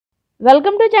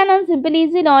Welcome to channel Simple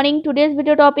Easy Learning. Today's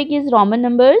video topic is Roman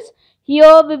numbers.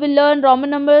 Here we will learn Roman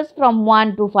numbers from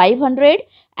 1 to 500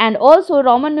 and also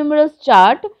Roman numerals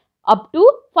chart up to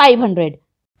 500.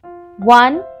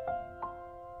 1,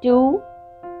 2,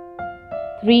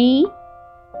 3,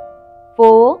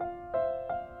 4,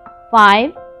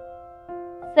 5,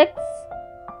 6,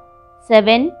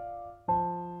 7,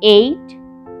 8,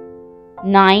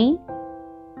 9,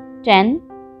 10,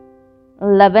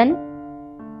 11,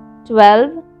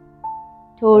 12,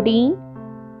 13,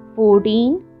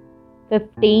 14,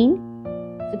 15,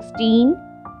 16,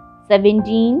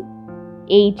 17,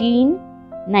 18,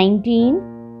 19,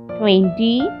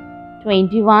 20,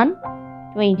 21,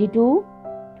 22,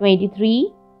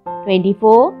 23,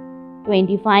 24,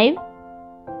 25,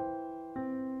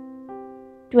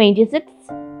 26,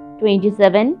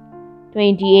 27,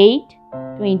 28,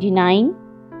 29,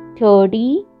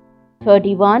 30,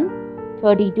 31,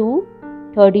 32,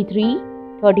 33,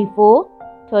 34,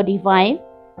 35,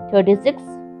 36,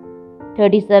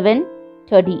 37,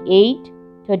 38,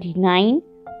 39,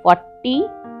 40,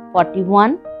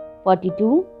 41,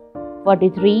 42,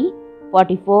 43,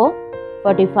 44,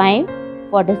 45,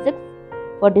 46,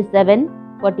 47,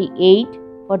 48,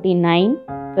 49,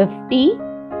 50,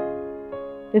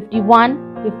 51,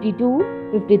 52,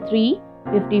 53,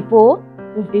 54,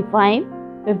 55,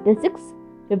 56,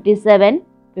 57,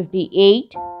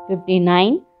 58,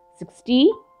 59,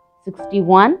 60,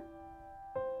 61,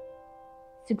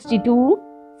 62,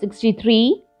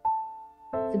 63,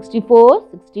 64,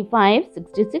 65,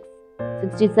 66,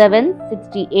 67,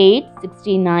 68,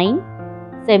 69,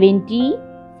 70,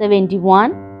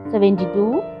 71,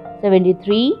 72,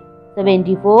 73,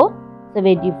 74,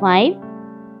 75,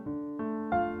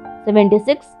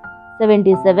 76,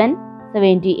 77,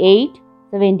 78,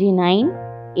 79,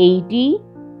 80,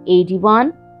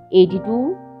 81,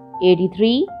 82,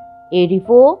 83,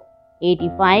 84,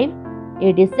 85,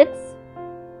 86,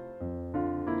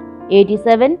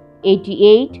 87,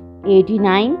 88,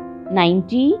 89,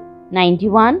 90,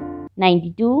 91,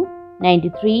 92,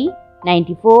 93,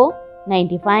 94,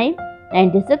 95,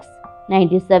 96,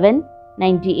 97,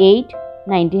 98,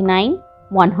 99,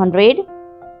 100,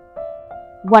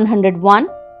 101,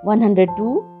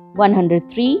 102,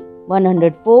 103,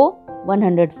 104,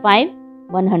 105,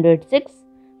 106,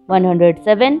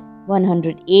 107,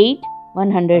 108,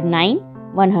 109,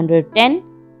 110,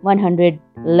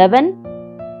 111,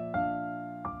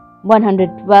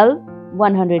 112,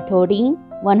 113,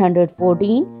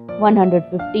 114,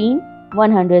 115,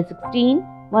 116,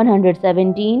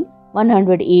 117,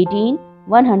 118,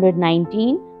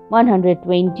 119,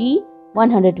 120,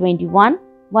 121,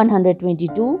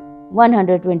 122,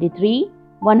 123,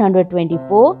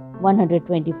 124,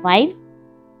 125,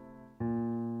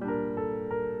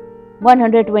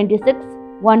 126,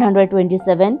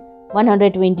 127,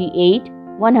 128,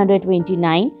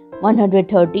 129,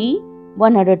 130,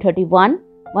 131,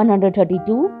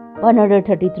 132,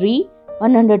 133,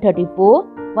 134,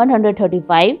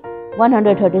 135,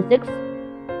 136,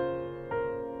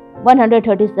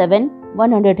 137,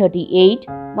 138,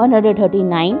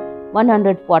 139,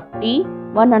 140,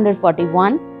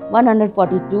 141,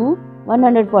 142,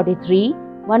 143,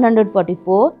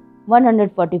 144,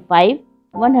 145,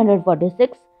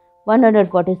 146,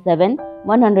 147,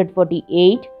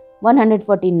 148,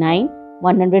 149,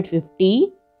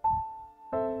 150,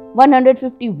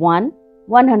 151,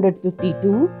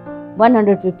 152,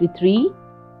 153,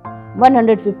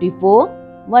 154,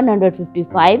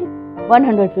 155,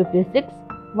 156,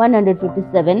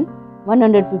 157,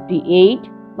 158,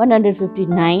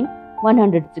 159,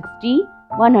 160,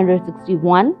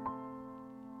 161,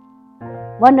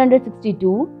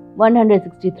 162,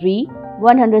 163,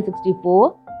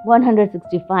 164,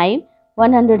 165,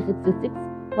 166,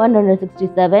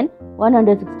 167,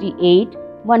 168,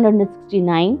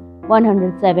 169,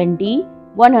 170,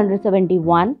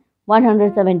 171,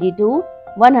 172,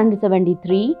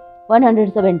 173,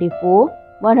 174,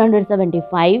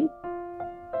 175,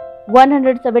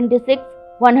 176,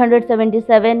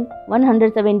 177,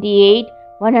 178,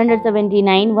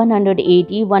 179,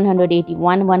 180,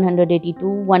 181, 182,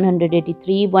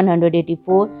 183,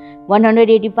 184,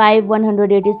 185,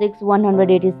 186,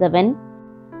 187,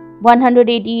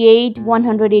 188,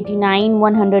 189,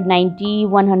 190,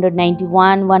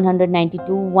 191,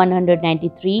 192,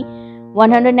 193,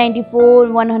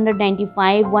 194,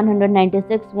 195,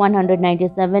 196,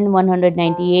 197,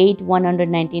 198,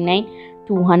 199,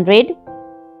 200.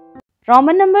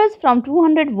 Roman numbers from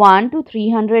 201 to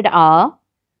 300 are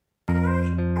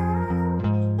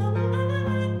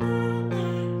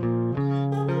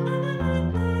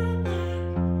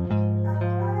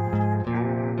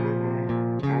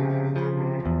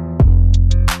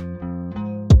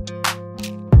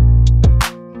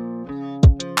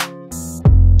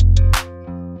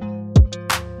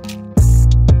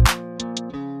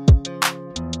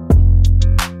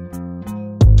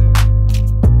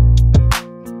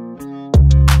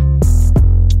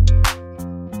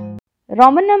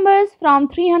Roman numbers from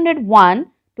 301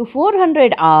 to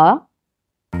 400 are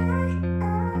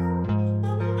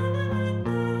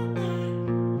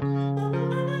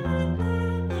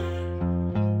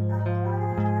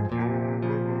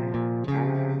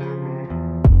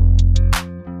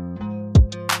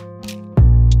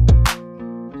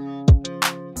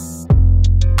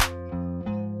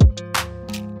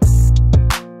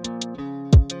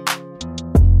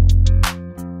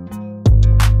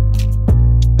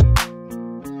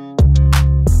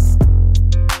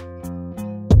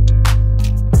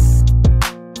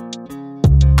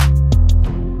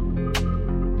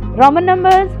Roman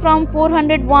numbers from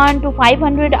 401 to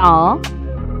 500 are